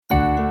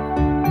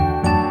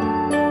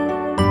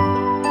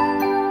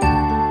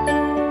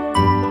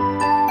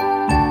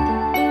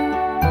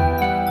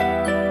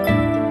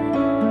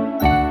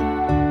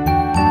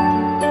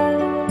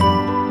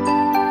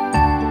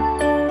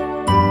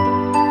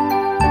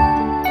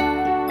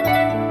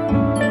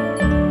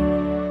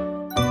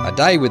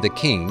Day with the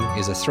King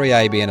is a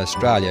 3ABN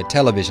Australia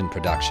television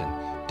production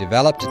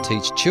developed to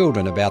teach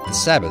children about the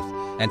Sabbath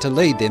and to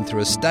lead them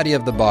through a study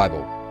of the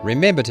Bible.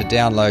 Remember to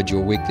download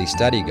your weekly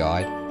study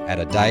guide at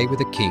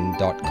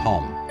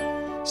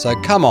adaywiththeking.com. So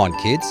come on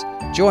kids,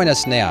 join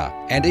us now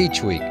and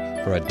each week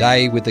for A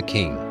Day with the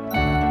King.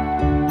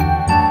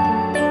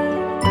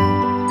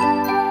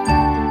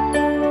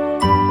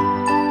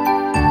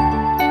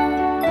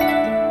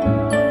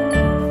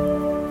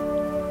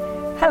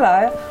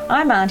 Hello,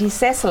 I'm Auntie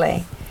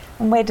Cecily,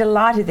 and we're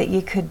delighted that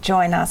you could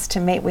join us to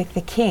meet with the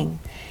King.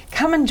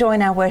 Come and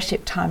join our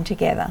worship time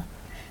together.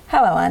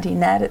 Hello, Auntie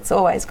Nat, it's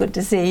always good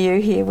to see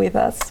you here with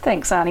us.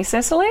 Thanks, Auntie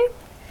Cecily.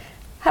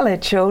 Hello,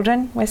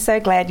 children. We're so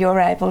glad you're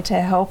able to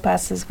help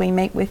us as we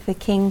meet with the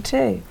King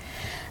too.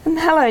 And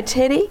hello,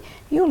 Teddy.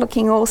 You're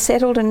looking all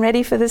settled and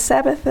ready for the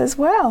Sabbath as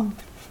well.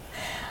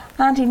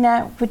 Auntie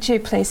Nat, would you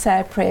please say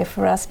a prayer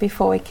for us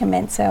before we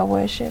commence our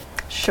worship?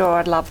 Sure,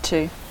 I'd love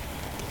to.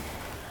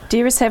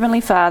 Dearest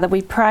Heavenly Father,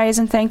 we praise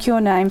and thank your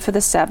name for the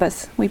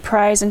Sabbath. We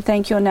praise and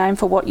thank your name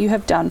for what you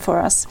have done for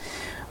us.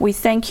 We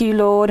thank you,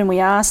 Lord, and we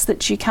ask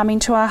that you come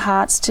into our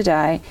hearts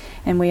today,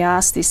 and we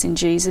ask this in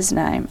Jesus'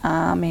 name.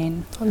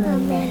 Amen.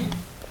 Amen.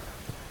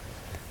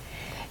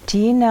 Do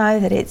you know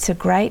that it's a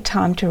great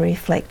time to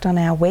reflect on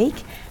our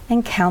week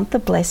and count the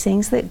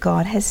blessings that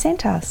God has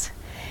sent us?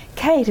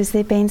 Kate, has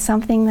there been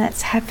something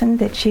that's happened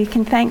that you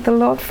can thank the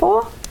Lord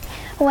for?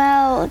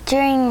 Well,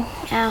 during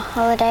our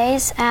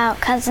holidays, our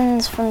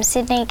cousins from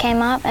Sydney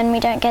came up and we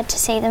don't get to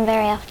see them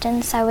very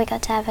often, so we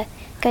got to have a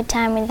good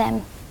time with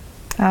them.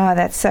 Oh,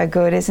 that's so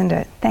good, isn't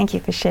it? Thank you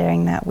for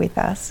sharing that with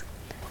us.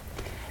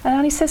 And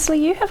Auntie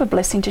Cecily, you have a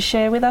blessing to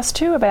share with us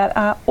too about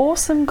our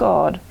awesome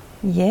God.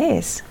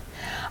 Yes.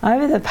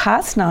 Over the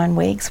past 9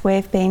 weeks,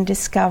 we've been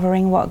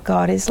discovering what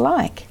God is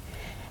like.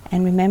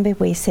 And remember,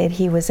 we said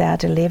he was our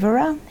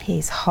deliverer,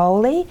 he's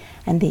holy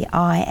and the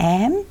I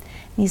am.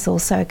 He's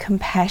also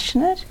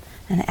compassionate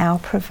and our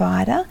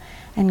provider,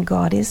 and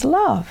God is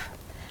love.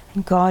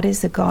 And God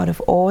is the God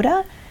of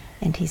order,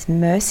 and he's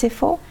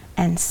merciful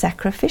and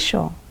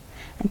sacrificial.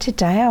 And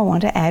today I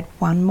want to add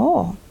one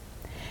more.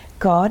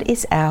 God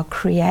is our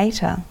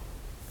creator.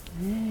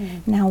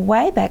 Now,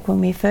 way back when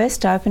we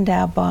first opened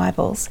our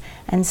Bibles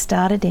and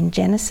started in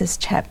Genesis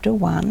chapter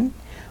 1,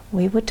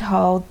 we were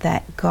told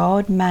that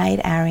God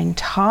made our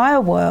entire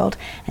world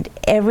and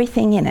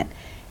everything in it,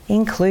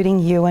 including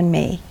you and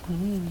me.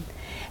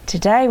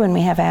 Today, when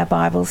we have our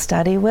Bible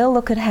study, we'll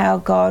look at how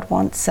God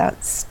wants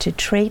us to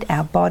treat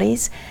our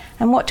bodies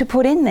and what to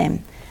put in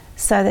them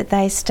so that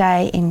they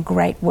stay in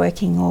great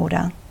working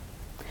order.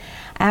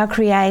 Our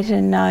Creator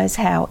knows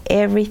how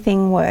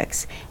everything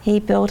works. He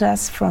built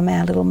us from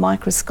our little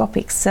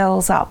microscopic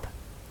cells up.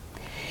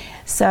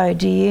 So,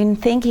 do you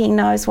think he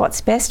knows what's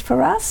best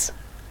for us?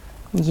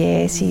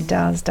 Yes, he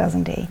does,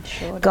 doesn't he?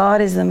 Sure does. God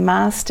is the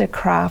master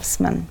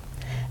craftsman.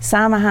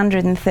 Psalm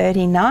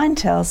 139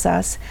 tells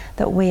us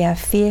that we are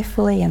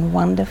fearfully and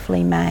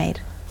wonderfully made.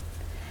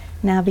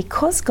 Now,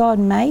 because God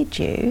made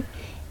you,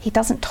 he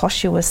doesn't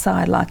toss you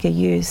aside like a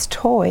used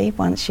toy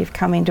once you've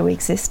come into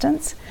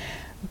existence.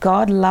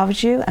 God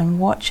loves you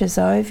and watches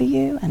over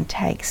you and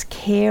takes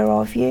care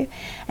of you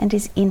and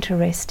is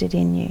interested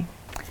in you.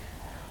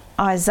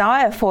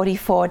 Isaiah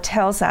 44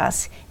 tells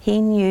us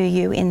he knew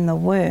you in the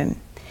womb.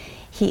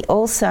 He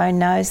also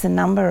knows the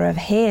number of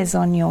hairs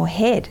on your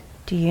head.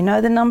 Do you know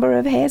the number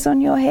of hairs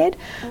on your head?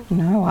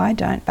 No, I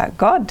don't, but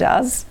God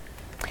does.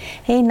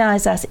 He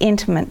knows us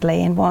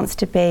intimately and wants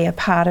to be a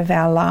part of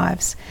our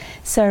lives.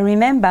 So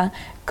remember,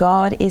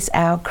 God is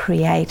our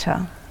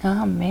creator.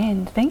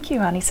 Amen. Thank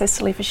you, Auntie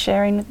Cecily, for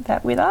sharing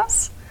that with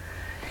us.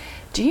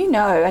 Do you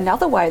know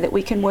another way that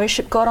we can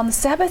worship God on the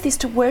Sabbath is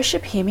to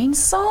worship him in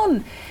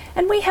song?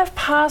 And we have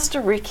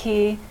Pastor Rick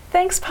here.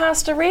 Thanks,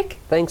 Pastor Rick.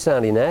 Thanks,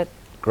 Auntie Nat.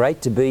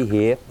 Great to be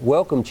here.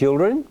 Welcome,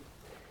 children.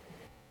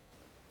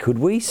 Could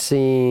we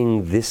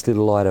sing This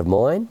Little Light of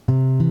Mine?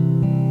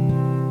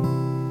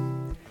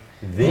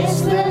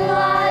 This little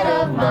light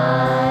of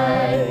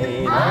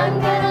mine,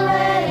 I'm gonna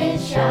let it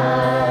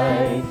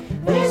shine.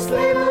 This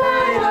little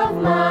light of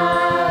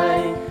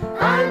mine,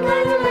 I'm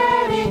gonna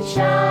let it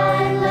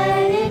shine,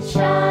 let it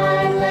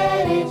shine,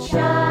 let it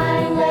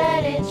shine,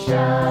 let it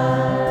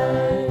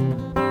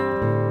shine.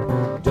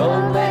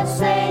 Don't let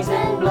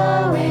Satan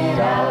blow it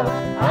out,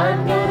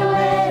 I'm gonna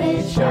let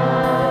it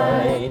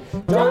shine.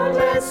 Don't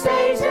let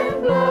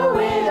Satan blow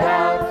it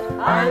out,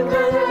 I'm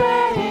gonna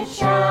let it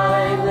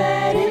shine,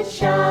 let it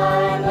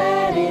shine,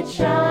 let it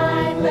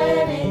shine,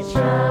 let it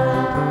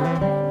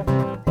shine.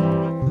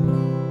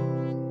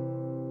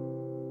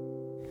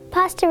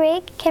 Pastor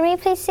Rick, can we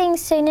please sing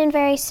Soon and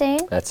Very Soon?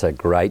 That's a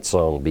great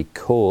song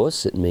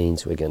because it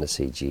means we're going to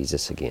see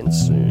Jesus again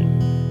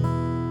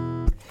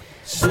soon.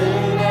 Soon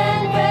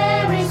and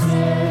very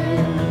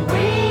soon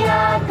we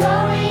are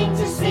going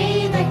to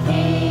see the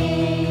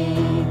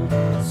King.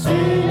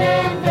 Soon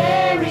and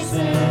very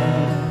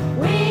soon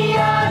we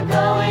are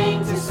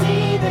going to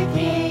see the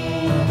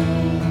King.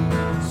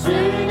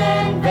 Soon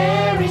and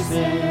very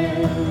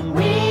soon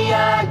we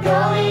are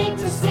going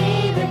to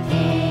see the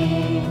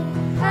King.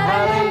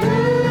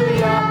 Hallelujah.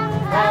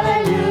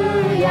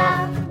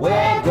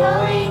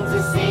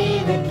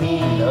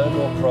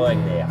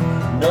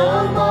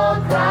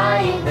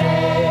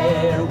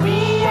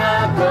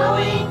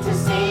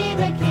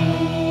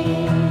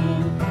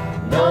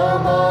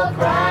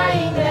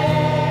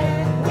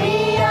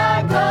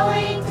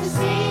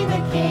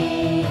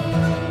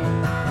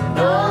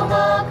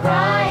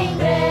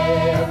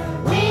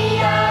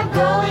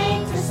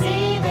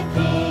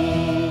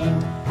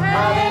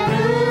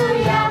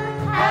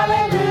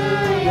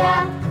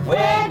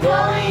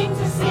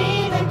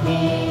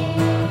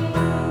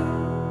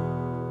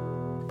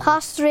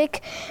 Pastor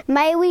Rick,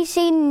 may we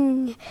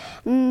sing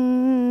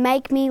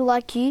Make Me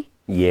Like You?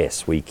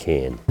 Yes, we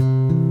can.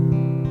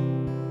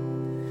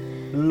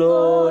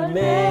 Lord,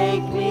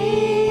 make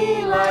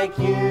me like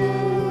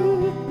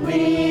you.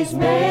 Please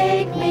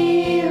make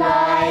me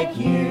like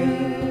you.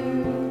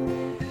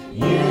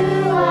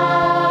 You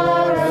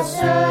are a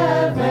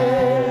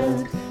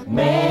servant.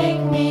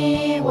 Make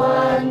me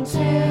one too.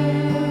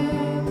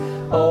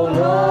 Oh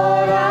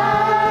Lord,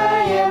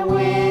 I am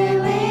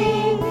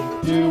willing.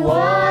 Do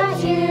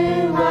what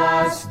you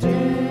must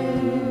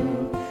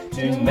do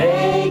to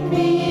make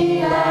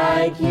me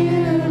like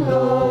you,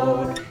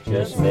 Lord.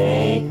 Just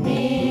make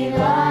me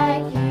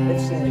like you.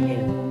 Let's sing it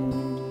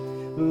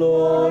again.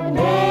 Lord,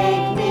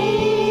 make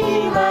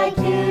me like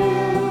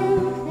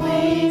you.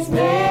 Please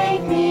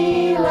make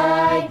me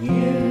like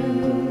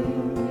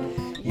you.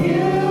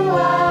 You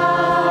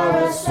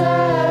are a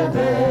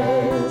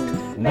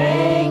servant.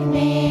 Make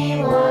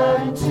me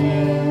one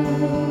too.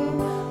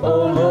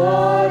 Oh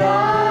Lord,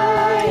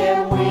 I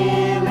am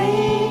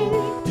willing.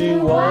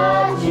 Do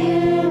what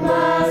you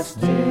must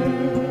do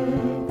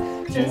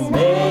to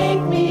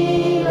make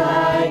me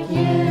like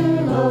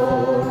you,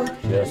 Lord.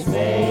 Just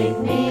make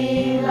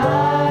me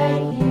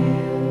like you.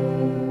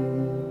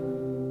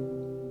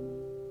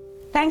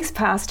 Thanks,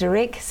 Pastor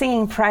Rick.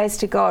 Singing praise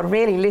to God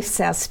really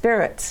lifts our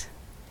spirits.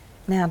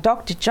 Now,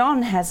 Dr.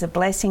 John has a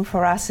blessing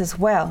for us as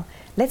well.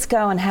 Let's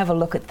go and have a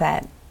look at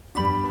that.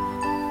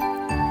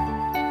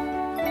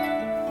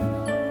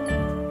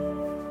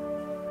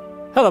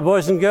 Hello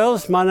boys and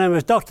girls, my name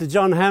is Dr.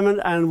 John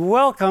Hammond and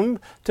welcome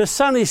to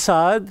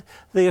Sunnyside,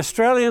 the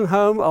Australian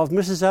home of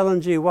Mrs. Ellen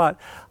G. White.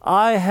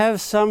 I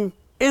have some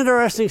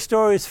interesting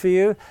stories for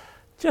you.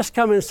 Just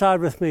come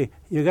inside with me.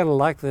 You're going to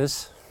like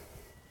this.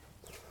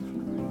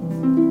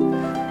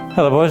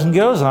 Hello boys and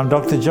girls, I'm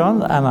Dr.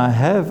 John and I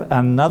have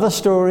another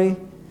story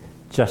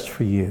just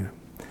for you.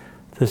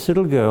 This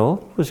little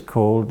girl was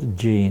called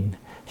Jean.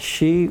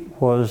 She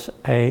was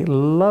a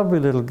lovely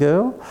little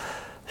girl.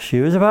 She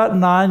was about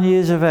 9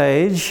 years of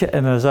age,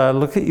 and as I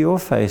look at your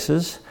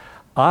faces,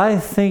 I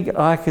think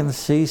I can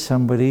see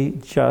somebody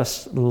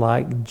just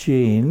like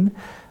Jean.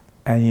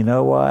 And you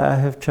know why I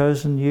have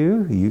chosen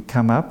you? You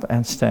come up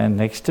and stand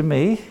next to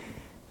me.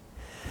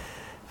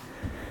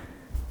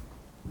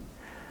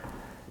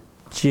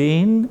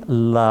 Jean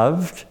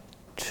loved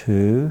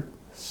to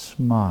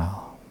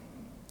smile.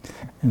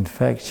 In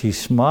fact, she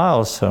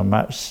smiled so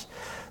much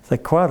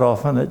that quite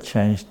often it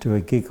changed to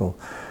a giggle.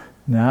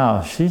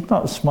 Now, she's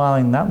not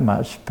smiling that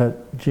much,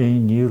 but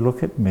Jean, you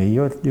look at me.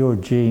 You're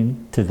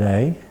Jean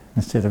today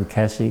instead of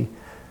Cassie.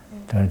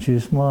 Don't you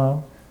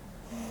smile?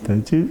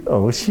 Don't you?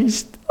 Oh, I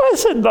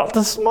said not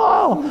to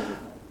smile.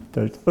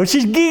 Oh,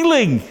 she's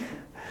giggling.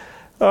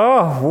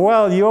 Oh,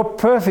 well, you're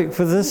perfect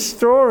for this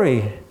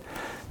story.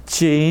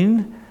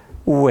 Jean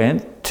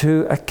went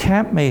to a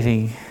camp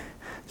meeting.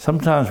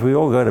 Sometimes we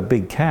all go to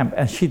big camp,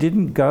 and she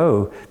didn't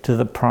go to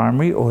the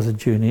primary or the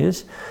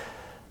juniors.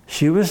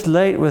 She was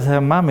late with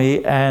her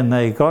mummy and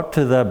they got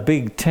to the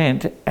big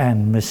tent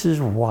and Mrs.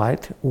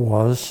 White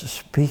was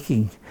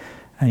speaking.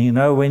 And you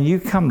know, when you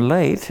come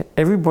late,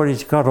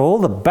 everybody's got all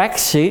the back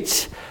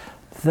seats.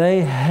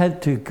 They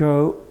had to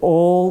go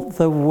all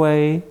the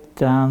way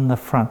down the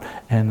front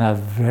in the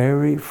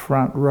very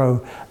front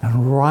row.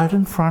 And right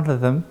in front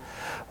of them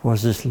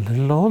was this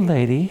little old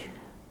lady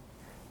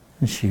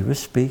and she was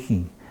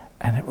speaking.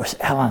 And it was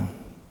Ellen.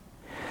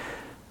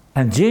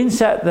 And Jean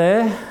sat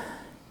there.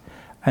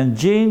 And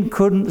Jean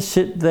couldn't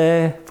sit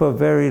there for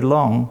very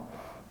long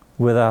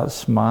without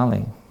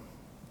smiling.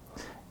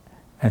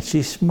 And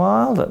she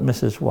smiled at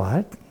Mrs.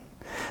 White.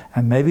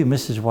 And maybe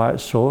Mrs.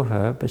 White saw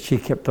her, but she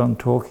kept on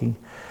talking.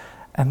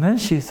 And then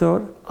she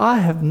thought, I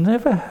have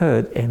never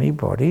heard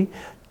anybody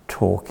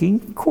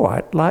talking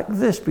quite like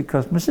this,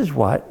 because Mrs.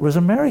 White was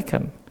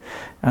American.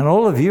 And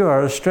all of you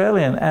are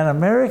Australian, and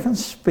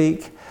Americans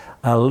speak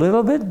a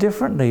little bit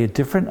differently, a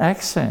different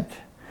accent.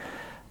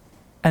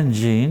 And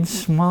Jean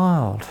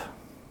smiled.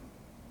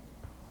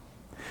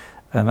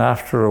 And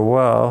after a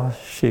while,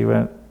 she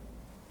went,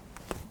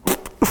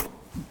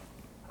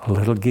 a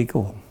little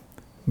giggle.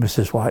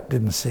 Mrs. White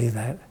didn't see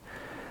that.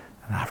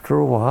 And after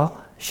a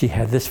while, she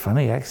had this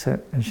funny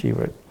accent, and she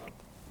went,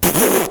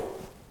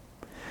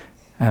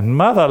 and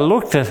Mother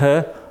looked at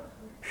her,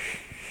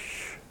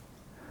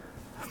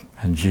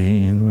 and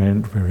Jean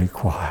went very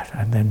quiet.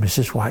 And then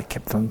Mrs. White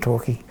kept on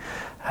talking.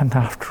 And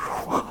after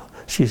a while,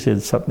 she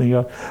said something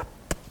else.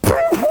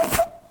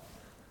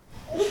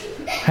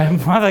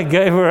 And Mother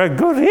gave her a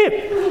good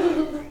hit.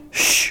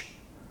 Shh.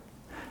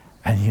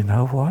 And you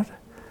know what?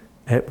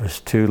 It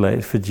was too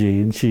late for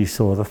Jean. She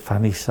saw the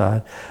funny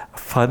side. A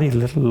funny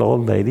little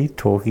old lady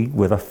talking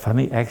with a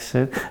funny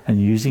accent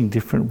and using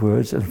different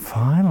words. And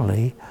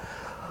finally,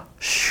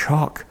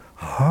 shock,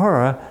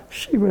 horror,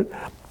 she went...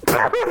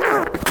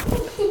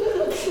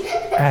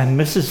 And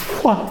Mrs.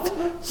 White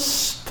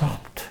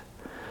stopped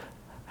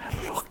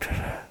and looked at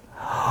her.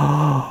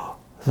 Oh,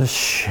 the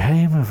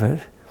shame of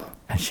it.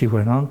 And she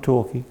went on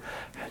talking,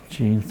 and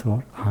Jean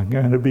thought, I'm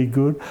going to be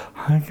good,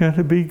 I'm going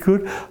to be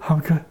good,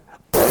 I'm going...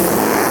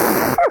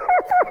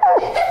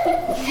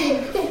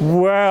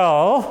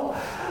 Well,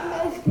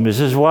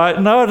 Mrs.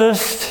 White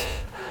noticed,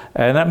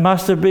 and it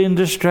must have been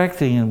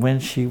distracting. And when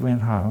she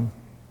went home,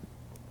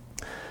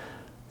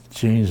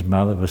 Jean's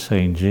mother was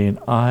saying, Jean,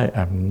 I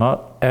am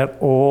not at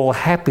all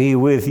happy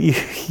with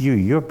you.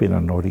 You've been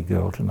a naughty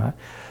girl tonight.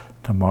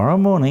 Tomorrow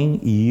morning,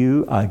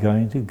 you are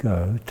going to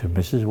go to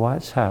Mrs.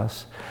 White's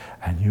house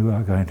and you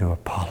are going to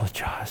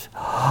apologise.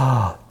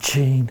 Oh,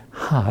 Jean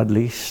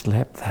hardly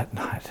slept that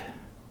night.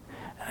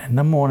 And in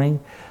the morning,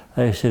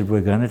 they said,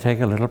 we're going to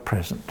take a little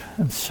present.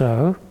 And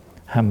so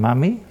her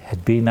mummy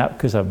had been up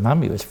because her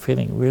mummy was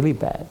feeling really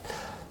bad.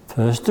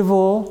 First of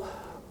all,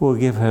 we'll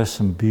give her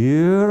some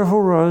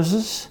beautiful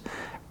roses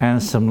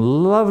and some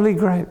lovely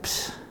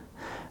grapes.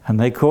 And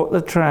they caught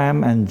the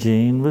tram and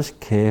Jean was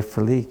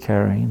carefully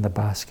carrying the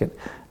basket.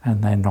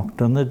 And they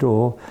knocked on the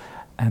door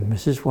and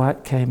Mrs.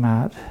 White came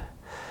out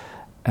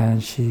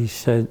and she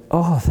said,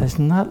 oh,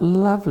 isn't that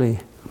lovely?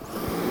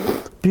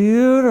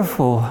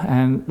 Beautiful.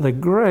 And the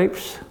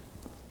grapes,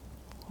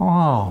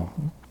 oh,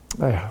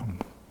 they are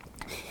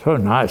so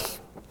nice.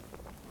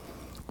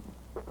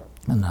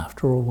 And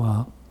after a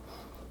while,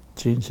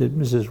 Jean said,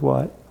 Mrs.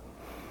 White,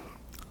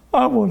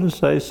 I want to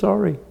say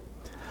sorry.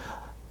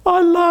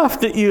 I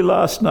laughed at you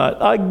last night.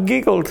 I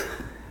giggled.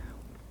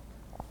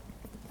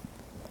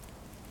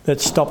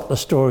 Let's stop the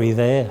story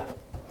there.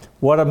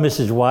 What did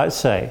Mrs. White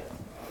say?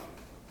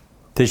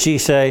 Did she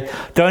say,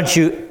 don't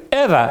you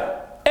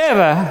ever,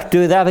 ever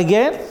do that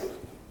again?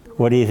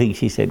 What do you think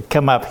she said?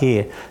 Come up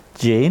here.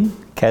 Jean,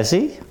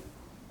 Cassie,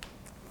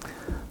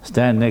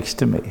 stand next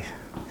to me.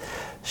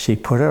 She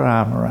put her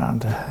arm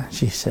around her.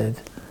 She said,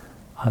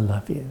 I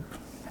love you.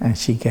 And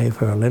she gave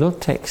her a little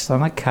text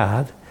on a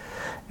card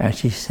and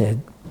she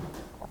said,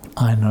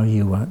 I know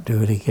you won't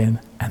do it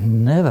again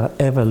and never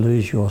ever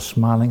lose your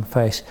smiling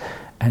face.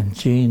 And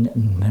Jean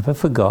never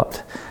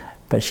forgot,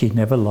 but she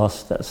never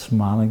lost that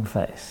smiling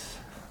face.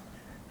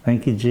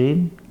 Thank you,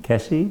 Jean,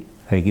 Cassie.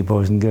 Thank you,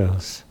 boys and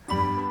girls.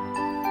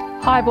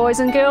 Hi boys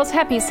and girls,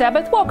 happy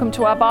Sabbath. Welcome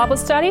to our Bible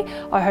study.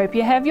 I hope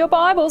you have your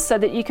Bibles so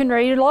that you can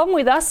read along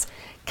with us.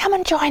 Come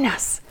and join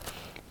us.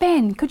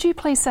 Ben, could you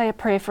please say a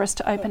prayer for us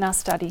to open our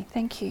study?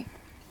 Thank you.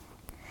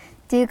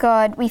 Dear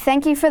God, we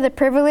thank you for the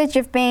privilege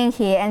of being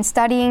here and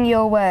studying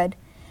your word.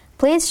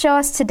 Please show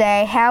us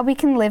today how we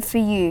can live for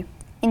you.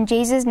 In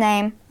Jesus'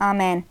 name,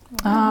 amen.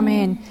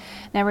 Amen.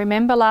 Now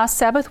remember last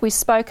Sabbath we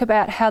spoke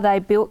about how they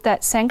built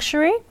that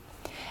sanctuary.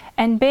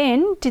 And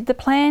Ben, did the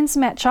plans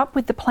match up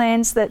with the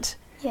plans that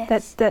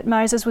that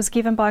Moses was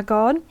given by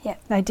God? Yeah.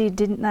 They did,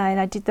 didn't they?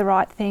 They did the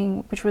right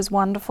thing, which was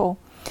wonderful.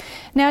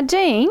 Now,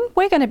 Dean,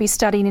 we're going to be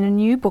studying in a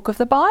new book of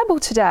the Bible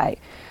today.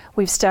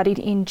 We've studied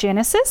in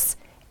Genesis,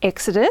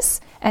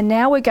 Exodus, and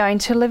now we're going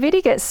to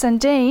Leviticus. And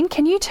Dean,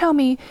 can you tell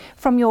me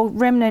from your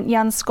Remnant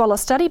Young Scholar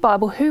Study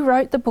Bible who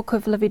wrote the book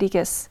of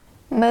Leviticus?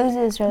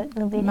 Moses wrote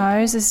Leviticus.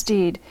 Moses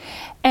did.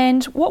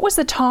 And what was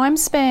the time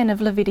span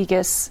of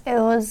Leviticus? It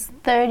was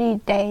 30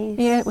 days.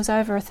 Yeah, it was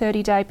over a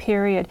 30-day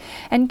period.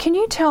 And can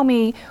you tell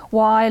me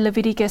why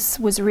Leviticus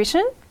was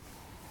written?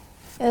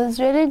 It was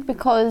written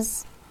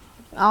because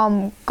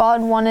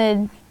God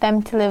wanted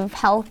them to live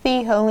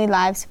healthy, holy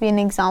lives, to be an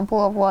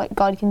example of what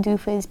God can do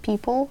for his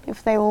people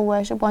if they all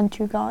worship one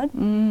true God.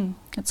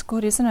 That's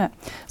good, isn't it?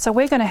 So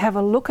we're going to have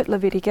a look at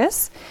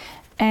Leviticus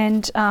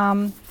and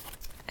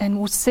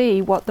we'll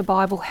see what the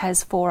Bible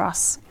has for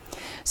us.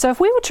 So if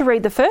we were to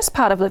read the first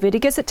part of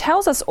Leviticus, it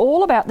tells us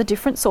all about the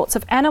different sorts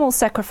of animal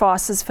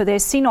sacrifices for their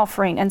sin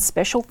offering and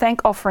special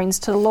thank offerings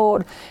to the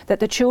Lord that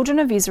the children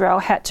of Israel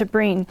had to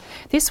bring.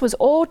 This was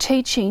all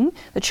teaching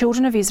the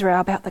children of Israel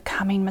about the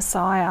coming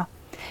Messiah.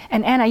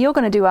 And Anna, you're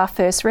going to do our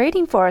first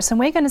reading for us, and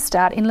we're going to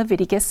start in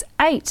Leviticus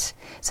 8.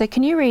 So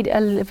can you read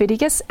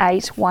Leviticus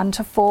 8,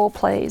 1-4,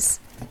 please?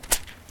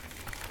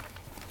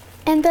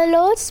 And the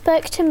Lord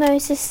spoke to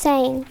Moses,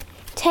 saying,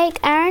 Take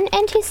Aaron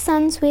and his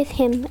sons with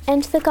him,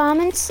 and the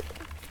garments,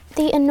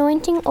 the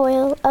anointing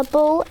oil, a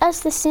bull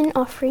as the sin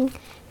offering,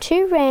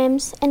 2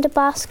 rams, and a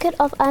basket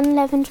of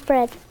unleavened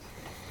bread.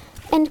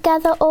 And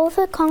gather all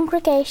the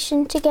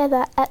congregation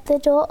together at the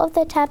door of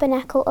the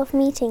tabernacle of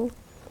meeting.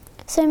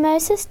 So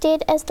Moses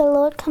did as the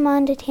Lord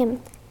commanded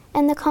him,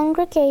 and the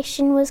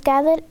congregation was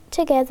gathered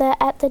together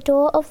at the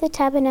door of the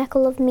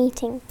tabernacle of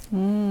meeting.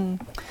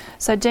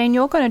 So Dean,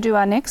 you're going to do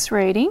our next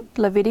reading,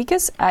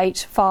 Leviticus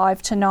 8,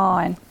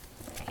 5-9.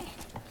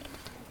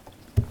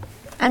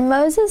 And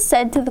Moses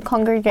said to the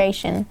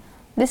congregation,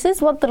 This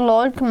is what the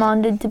Lord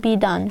commanded to be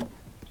done.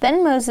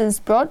 Then Moses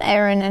brought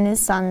Aaron and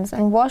his sons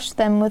and washed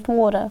them with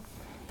water.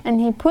 And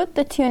he put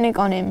the tunic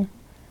on him,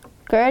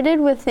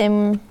 girded with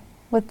him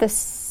with the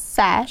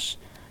sash,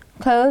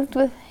 clothed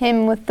with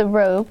him with the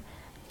robe,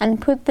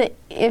 and put the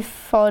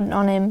ephod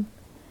on him.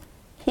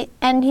 He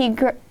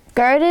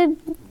girded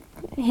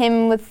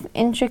him with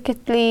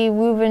intricately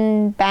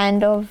woven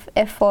band of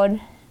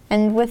ephod,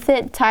 and with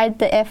it tied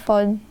the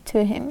ephod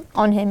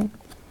on him.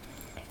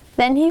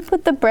 Then he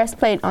put the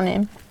breastplate on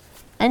him,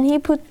 and he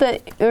put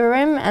the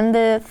Urim and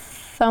the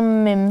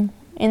Thummim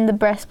in the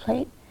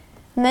breastplate.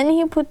 And then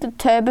he put the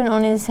turban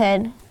on his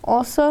head.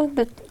 Also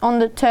on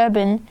the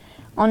turban,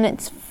 on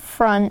its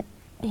front,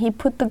 he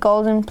put the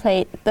golden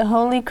plate, the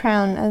holy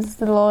crown, as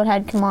the Lord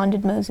had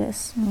commanded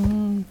Moses.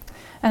 And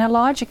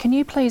Elijah, can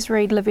you please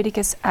read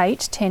Leviticus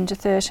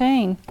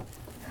 8:10-13?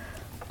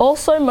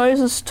 Also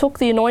Moses took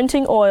the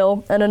anointing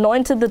oil and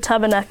anointed the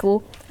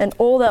tabernacle and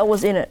all that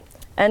was in it,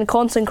 and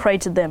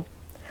consecrated them.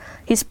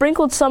 He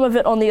sprinkled some of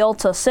it on the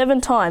altar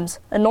 7 times,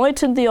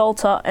 anointed the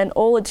altar and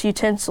all its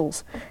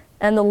utensils,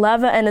 and the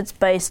laver and its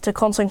base to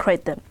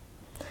consecrate them.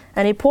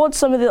 And he poured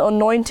some of the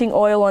anointing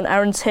oil on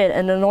Aaron's head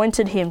and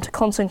anointed him to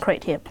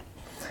consecrate him.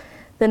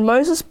 Then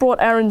Moses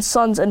brought Aaron's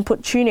sons and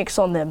put tunics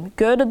on them,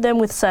 girded them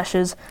with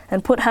sashes,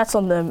 and put hats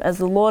on them, as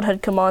the Lord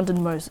had commanded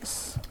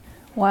Moses.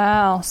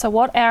 Wow, so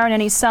what Aaron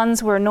and his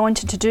sons were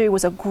anointed to do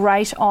was a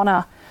great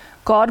honour.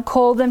 God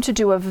called them to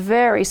do a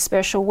very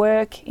special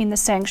work in the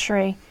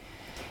sanctuary.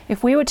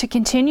 If we were to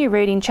continue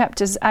reading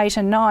chapters 8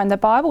 and 9, the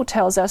Bible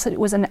tells us that it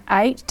was an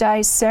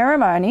 8-day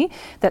ceremony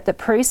that the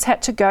priests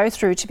had to go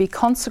through to be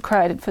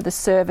consecrated for the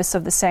service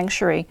of the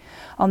sanctuary.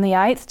 On the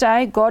 8th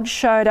day, God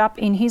showed up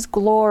in his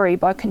glory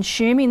by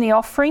consuming the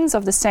offerings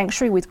of the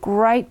sanctuary with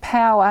great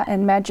power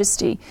and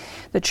majesty.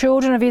 The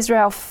children of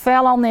Israel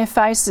fell on their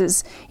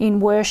faces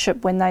in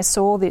worship when they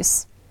saw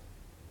this.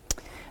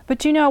 But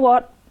do you know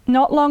what?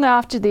 Not long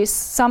after this,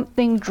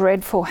 something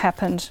dreadful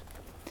happened.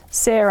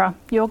 Sarah,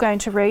 you're going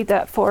to read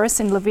that for us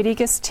in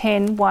Leviticus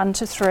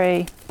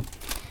 10:1-3.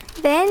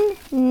 Then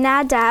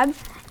Nadab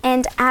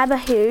and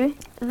Abihu,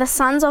 the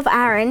sons of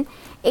Aaron,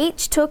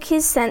 each took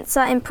his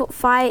censer and put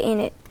fire in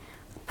it,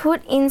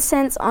 put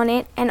incense on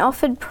it, and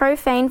offered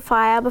profane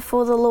fire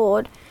before the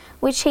Lord,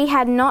 which he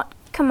had not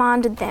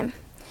commanded them.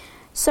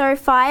 So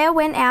fire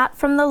went out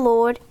from the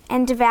Lord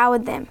and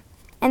devoured them,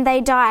 and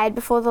they died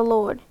before the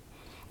Lord.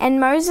 And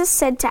Moses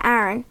said to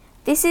Aaron,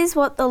 "This is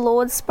what the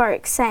Lord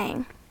spoke,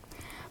 saying,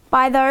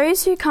 by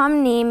those who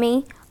come near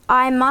me,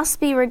 I must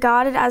be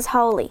regarded as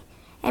holy,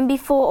 and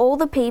before all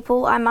the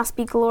people I must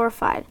be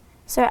glorified."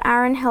 So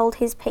Aaron held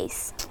his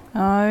peace.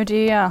 Oh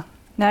dear.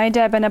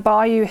 Nadab and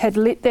Abihu had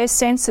lit their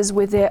censers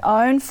with their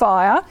own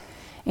fire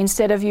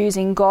instead of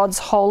using God's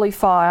holy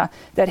fire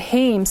that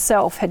he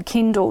himself had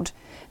kindled.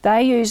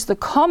 They used the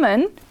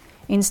common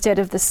instead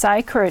of the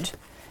sacred.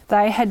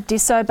 They had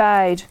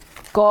disobeyed.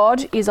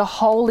 God is a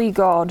holy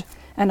God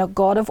and a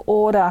God of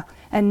order,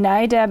 and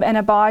Nadab and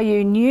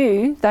Abihu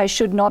knew they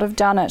should not have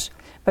done it,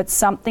 but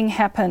something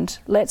happened.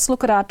 Let's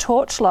look at our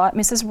torchlight,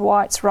 Mrs.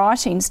 White's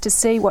writings, to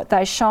see what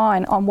they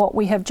shine on what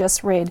we have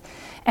just read.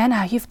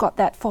 Anna, you've got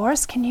that for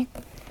us. Can you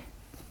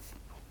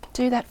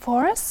do that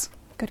for us?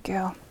 Good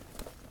girl.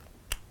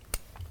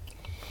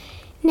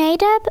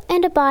 Nadab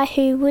and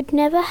Abihu would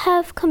never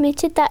have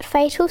committed that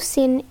fatal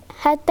sin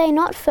had they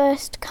not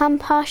first become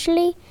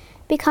partially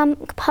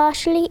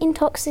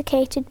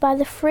intoxicated by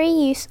the free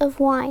use of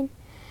wine.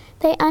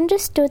 They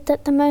understood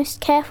that the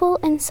most careful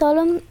and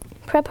solemn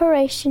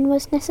preparation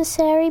was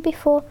necessary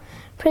before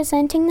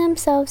presenting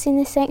themselves in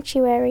the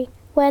sanctuary,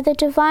 where the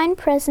divine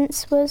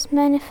presence was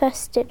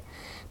manifested,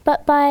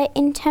 but by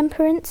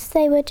intemperance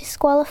they were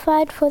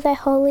disqualified for their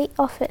holy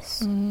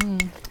office.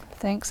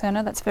 Thanks,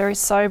 Anna. That's very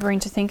sobering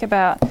to think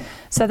about.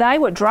 So they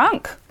were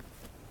drunk.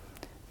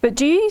 But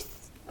do you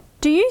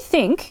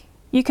think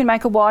you can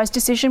make a wise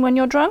decision when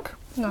you're drunk?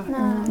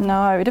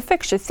 No, it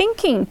affects your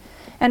thinking,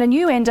 and then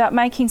you end up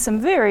making some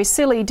very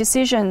silly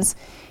decisions.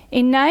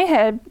 In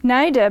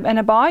Nadab and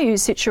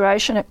Abihu's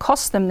situation, it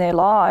cost them their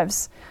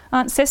lives.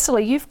 Aunt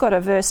Cecily, you've got a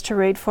verse to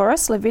read for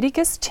us,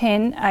 Leviticus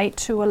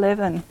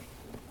 10:8-11.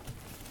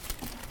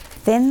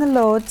 Then the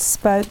Lord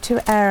spoke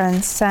to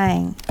Aaron,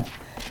 saying,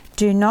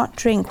 "Do not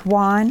drink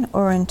wine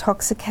or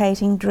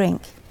intoxicating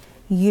drink,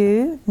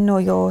 you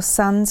nor your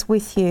sons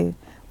with you,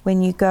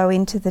 when you go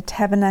into the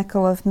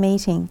tabernacle of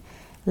meeting,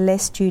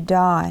 lest you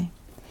die.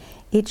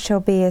 It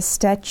shall be a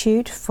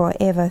statute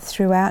forever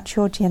throughout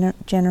your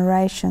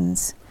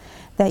generations,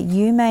 that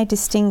you may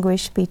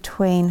distinguish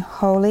between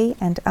holy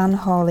and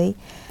unholy,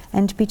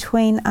 and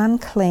between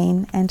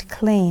unclean and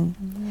clean,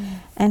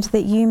 and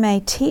that you may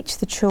teach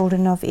the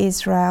children of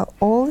Israel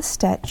all the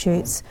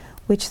statutes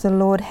which the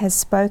Lord has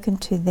spoken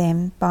to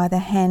them by the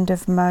hand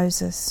of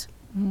Moses."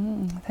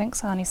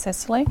 Thanks, Auntie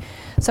Cecily.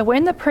 So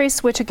when the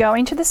priests were to go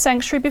into the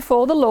sanctuary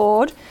before the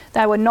Lord,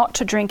 they were not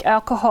to drink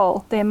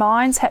alcohol. Their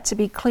minds had to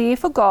be clear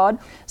for God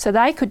so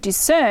they could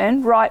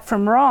discern right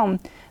from wrong.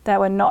 They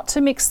were not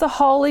to mix the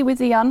holy with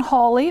the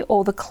unholy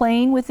or the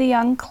clean with the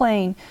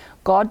unclean.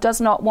 God does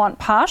not want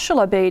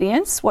partial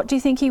obedience. What do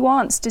you think he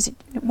wants? He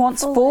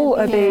wants full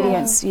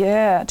obedience,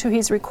 to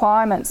his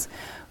requirements.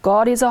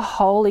 God is a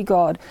holy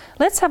God.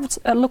 Let's have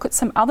a look at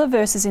some other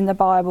verses in the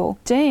Bible.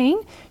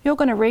 Dean, you're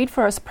going to read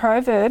for us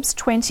Proverbs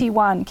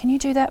 21. Can you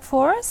do that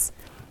for us?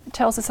 It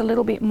tells us a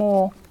little bit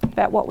more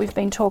about what we've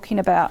been talking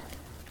about.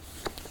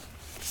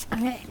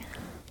 Okay.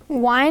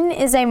 Wine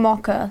is a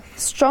mocker,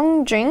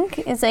 strong drink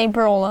is a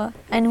brawler,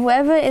 and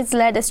whoever is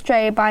led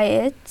astray by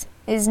it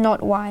is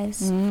not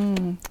wise.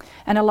 And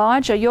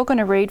Elijah, you're going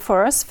to read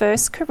for us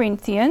 1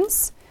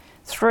 Corinthians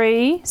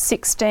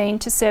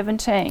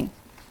 3:16-17.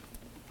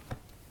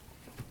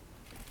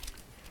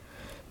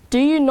 Do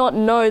you not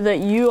know that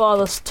you are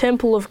the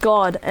temple of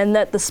God, and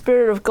that the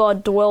Spirit of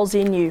God dwells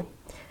in you?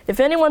 If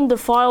anyone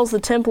defiles the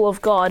temple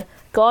of God,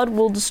 God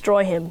will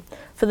destroy him.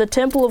 For the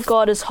temple of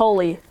God is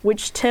holy,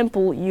 which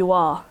temple you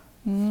are.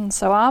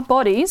 So our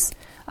bodies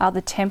are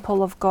the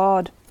temple of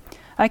God.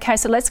 Okay,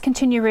 so let's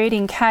continue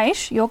reading.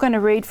 Kate, you're going to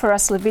read for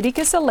us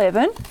Leviticus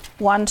 11,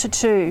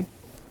 1-2.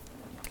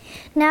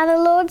 Now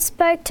the Lord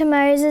spoke to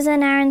Moses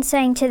and Aaron,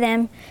 saying to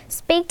them,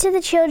 Speak to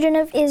the children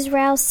of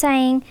Israel,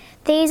 saying,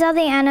 These are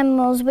the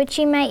animals which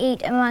you may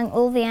eat among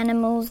all the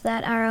animals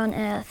that are on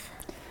earth.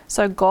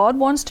 So God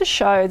wants to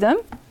show them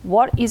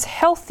what is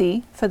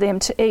healthy for them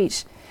to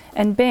eat.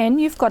 And Ben,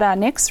 you've got our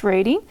next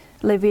reading,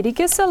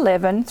 Leviticus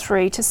 11,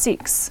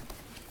 3-6.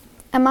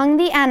 Among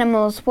the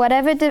animals,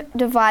 whatever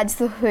divides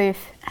the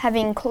hoof,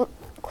 having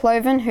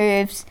cloven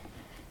hooves,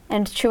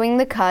 and chewing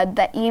the cud,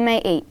 that you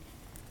may eat.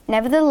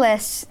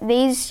 Nevertheless,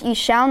 these you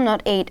shall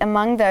not eat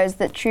among those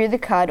that chew the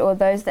cud or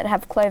those that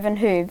have cloven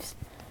hooves.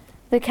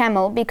 The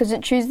camel, because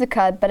it chews the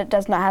cud but it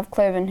does not have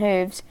cloven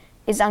hooves,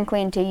 is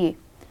unclean to you.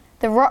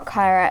 The rock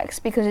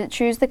hyrax, because it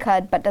chews the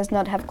cud but does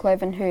not have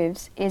cloven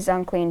hooves, is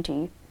unclean to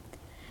you.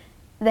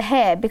 The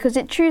hare, because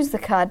it chews the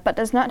cud but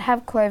does not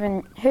have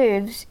cloven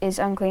hooves, is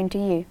unclean to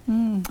you.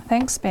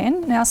 Thanks,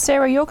 Ben. Now,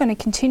 Sarah, you're going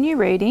to continue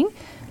reading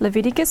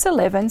Leviticus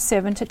 11,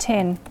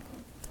 7-10.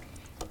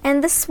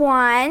 And the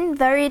swine,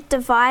 though it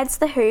divides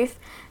the hoof,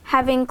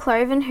 having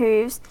cloven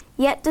hooves,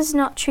 yet does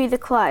not chew the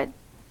cud,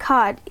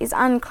 is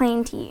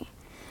unclean to you.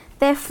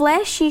 Their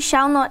flesh you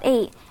shall not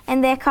eat,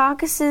 and their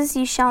carcasses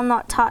you shall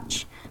not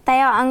touch.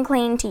 They are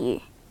unclean to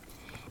you.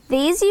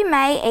 These you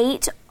may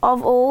eat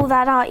of all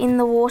that are in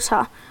the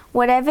water,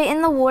 whatever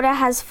in the water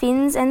has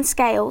fins and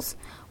scales,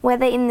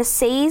 whether in the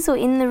seas or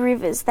in the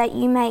rivers, that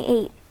you may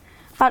eat.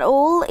 But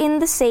all in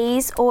the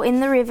seas or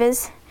in the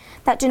rivers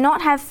that do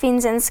not have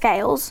fins and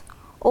scales,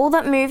 all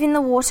that move in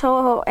the water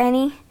or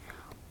any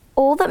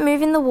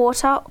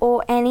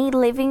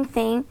living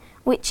thing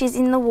which is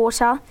in the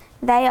water,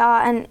 they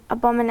are an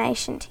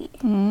abomination to you.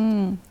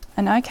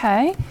 And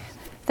okay,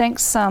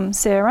 thanks,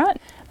 Sarah.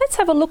 Let's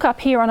have a look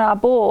up here on our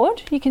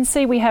board. You can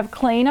see we have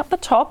clean up the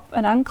top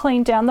and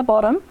unclean down the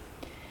bottom.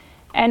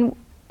 And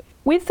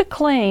with the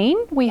clean,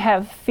 we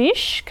have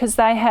fish, because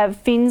they have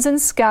fins and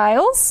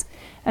scales.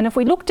 And if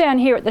we look down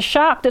here at the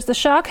shark, does the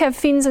shark have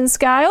fins and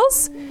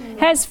scales? It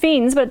has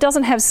fins, but it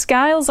doesn't have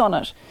scales on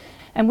it.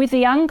 And with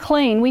the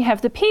unclean, we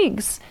have the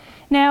pigs.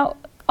 Now,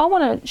 I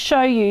want to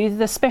show you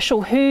the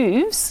special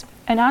hooves,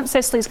 and Aunt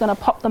Cecily's going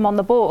to pop them on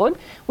the board.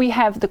 We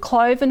have the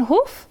cloven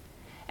hoof,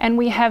 and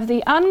we have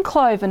the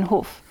uncloven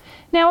hoof.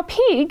 Now, a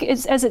pig,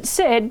 as it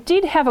said,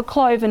 did have a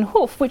cloven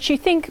hoof, which you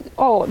think,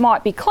 it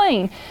might be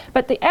clean.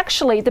 But the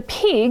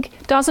pig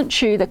doesn't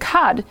chew the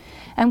cud.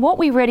 And what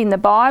we read in the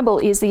Bible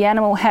is the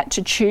animal had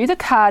to chew the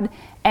cud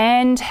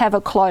and have a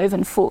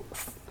cloven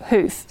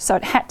hoof. So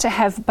it had to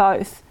have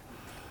both.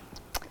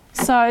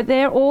 So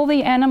they're all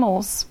the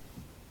animals.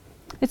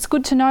 It's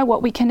good to know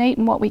what we can eat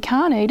and what we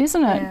can't eat,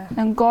 isn't it? Yeah.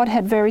 And God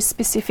had very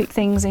specific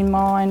things in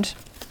mind.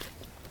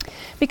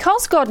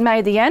 Because God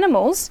made the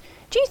animals,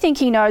 do you think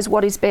he knows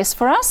what is best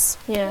for us?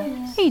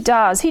 Yeah. He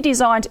does. He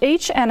designed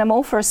each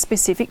animal for a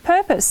specific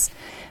purpose.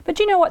 But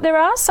do you know what? There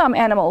are some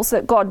animals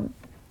that God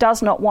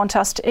does not want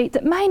us to eat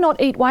that may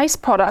not eat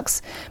waste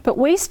products, but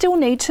we still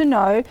need to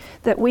know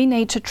that we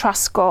need to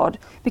trust God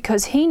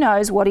because he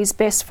knows what is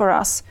best for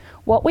us.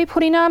 What we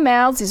put in our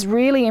mouths is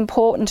really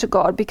important to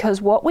God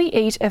because what we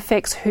eat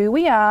affects who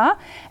we are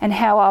and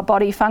how our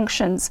body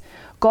functions.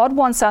 God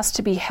wants us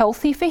to be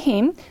healthy for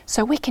him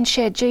so we can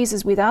share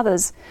Jesus with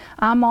others.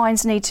 Our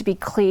minds need to be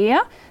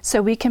clear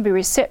so we can be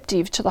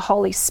receptive to the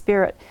Holy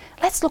Spirit.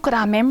 Let's look at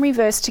our memory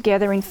verse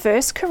together in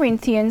 1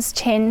 Corinthians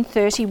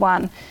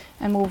 10:31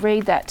 and we'll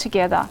read that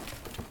together.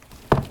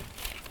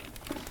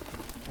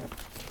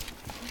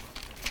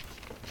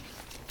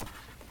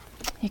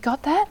 You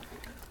got that?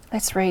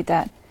 Let's read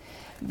that.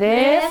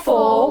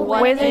 Therefore,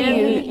 whether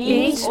you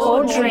eat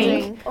or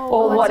drink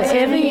or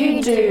whatever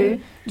you do,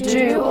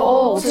 do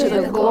all to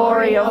the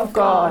glory of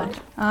God.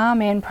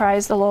 Amen.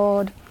 Praise the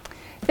Lord.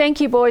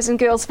 Thank you, boys and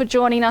girls, for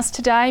joining us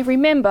today.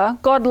 Remember,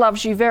 God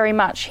loves you very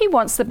much. He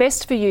wants the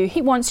best for you.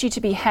 He wants you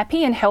to be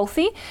happy and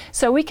healthy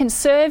so we can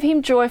serve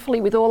him joyfully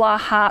with all our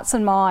hearts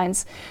and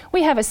minds.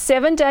 We have a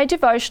 7-day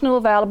devotional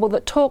available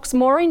that talks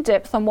more in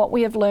depth on what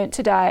we have learnt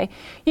today.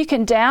 You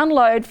can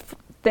download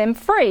them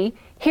free.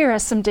 Here are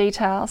some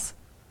details.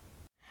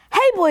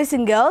 Hey boys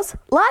and girls,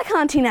 like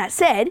Auntie Nat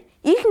said,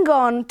 you can go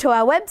on to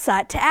our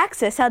website to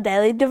access our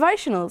daily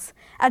devotionals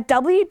at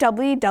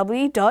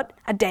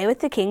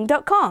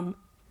www.adaywiththeking.com.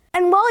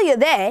 And while you're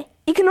there,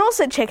 you can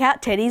also check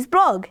out Teddy's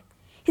blog.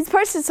 He's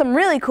posted some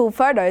really cool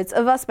photos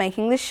of us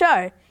making this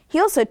show. He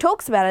also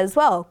talks about it as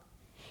well.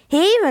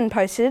 He even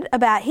posted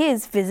about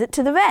his visit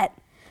to the vet.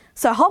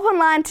 So hop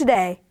online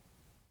today.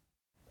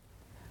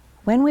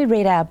 When we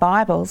read our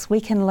Bibles,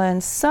 we can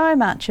learn so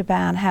much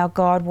about how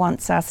God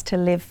wants us to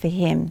live for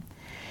him.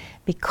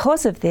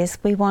 Because of this,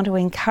 we want to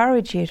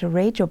encourage you to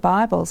read your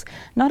Bibles,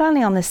 not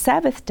only on the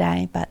Sabbath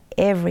day, but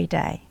every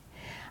day.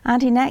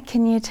 Auntie Nat,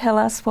 can you tell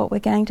us what we're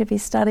going to be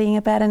studying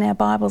about in our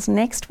Bibles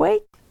next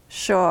week?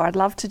 Sure, I'd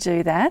love to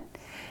do that.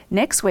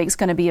 Next week's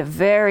going to be a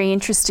very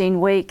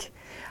interesting week.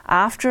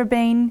 After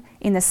being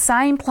in the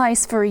same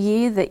place for a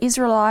year, the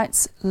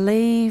Israelites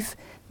leave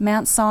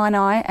Mount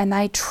Sinai and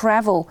they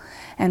travel.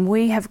 And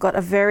we have got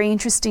a very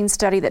interesting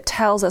study that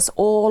tells us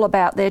all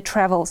about their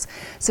travels.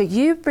 So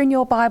you bring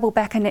your Bible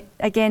back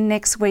again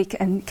next week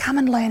and come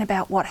and learn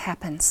about what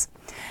happens.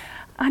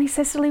 Auntie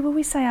Cecily, will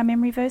we say our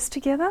memory verse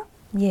together?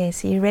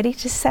 Yes, are you ready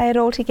to say it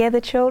all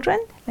together,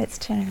 children? Let's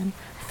turn.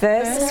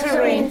 1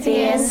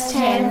 Corinthians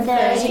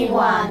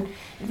 10:31.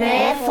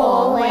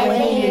 Therefore,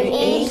 whether you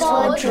eat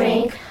or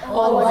drink,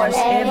 or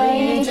whatever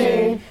you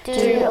do,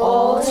 do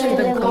all to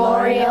the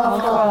glory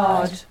of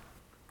God.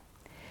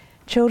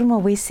 Children, will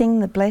we sing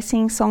the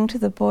blessing song to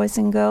the boys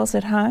and girls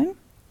at home?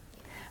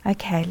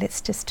 Okay,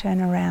 let's just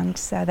turn around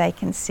so they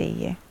can see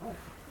you.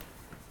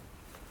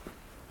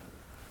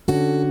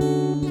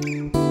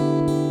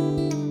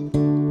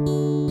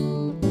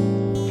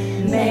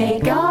 May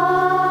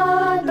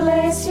God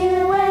bless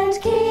you and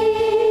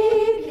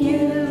keep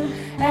you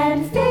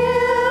and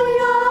fill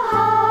your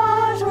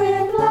heart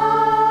with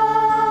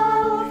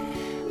love.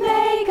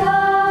 May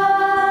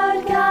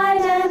God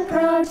guide and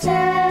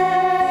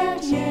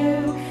protect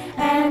you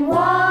and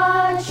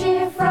watch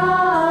you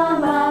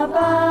from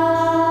above.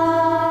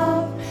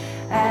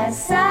 As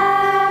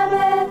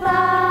Sabbath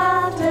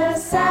after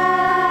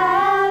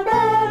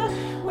Sabbath,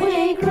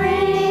 we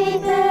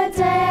greet the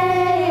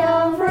day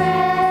of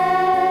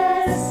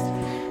rest,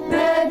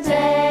 the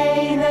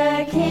day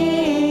the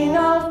King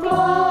of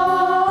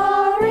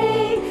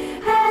glory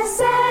has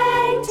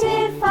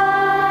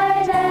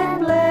sanctified and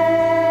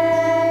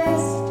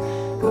blessed.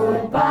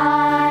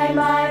 Goodbye,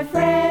 my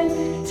friend,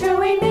 till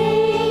we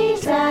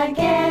meet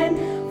again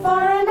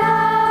for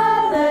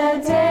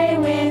another day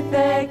with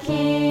the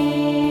King.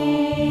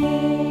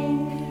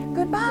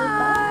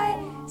 Goodbye.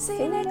 See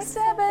you next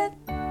Sabbath.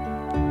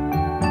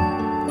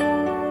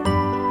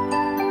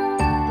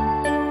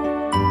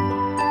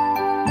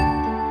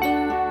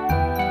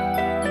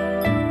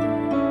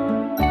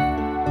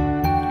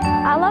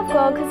 I love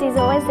God because He's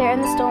always there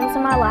in the storms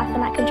of my life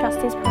and I can trust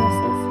His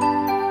promises.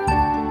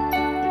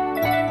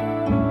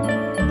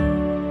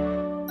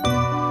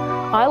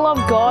 I love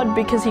God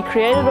because He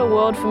created a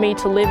world for me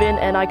to live in,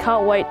 and I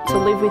can't wait to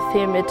live with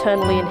Him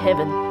eternally in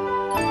heaven.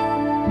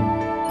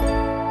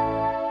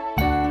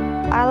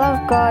 I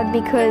love God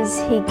because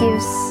He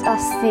gives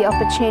us the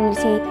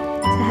opportunity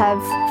to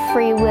have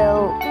free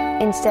will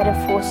instead of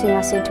forcing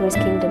us into His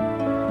kingdom.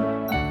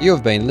 You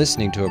have been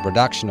listening to a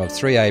production of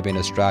 3ABN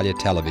Australia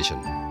Television.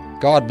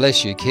 God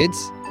bless you,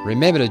 kids.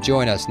 Remember to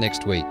join us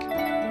next week.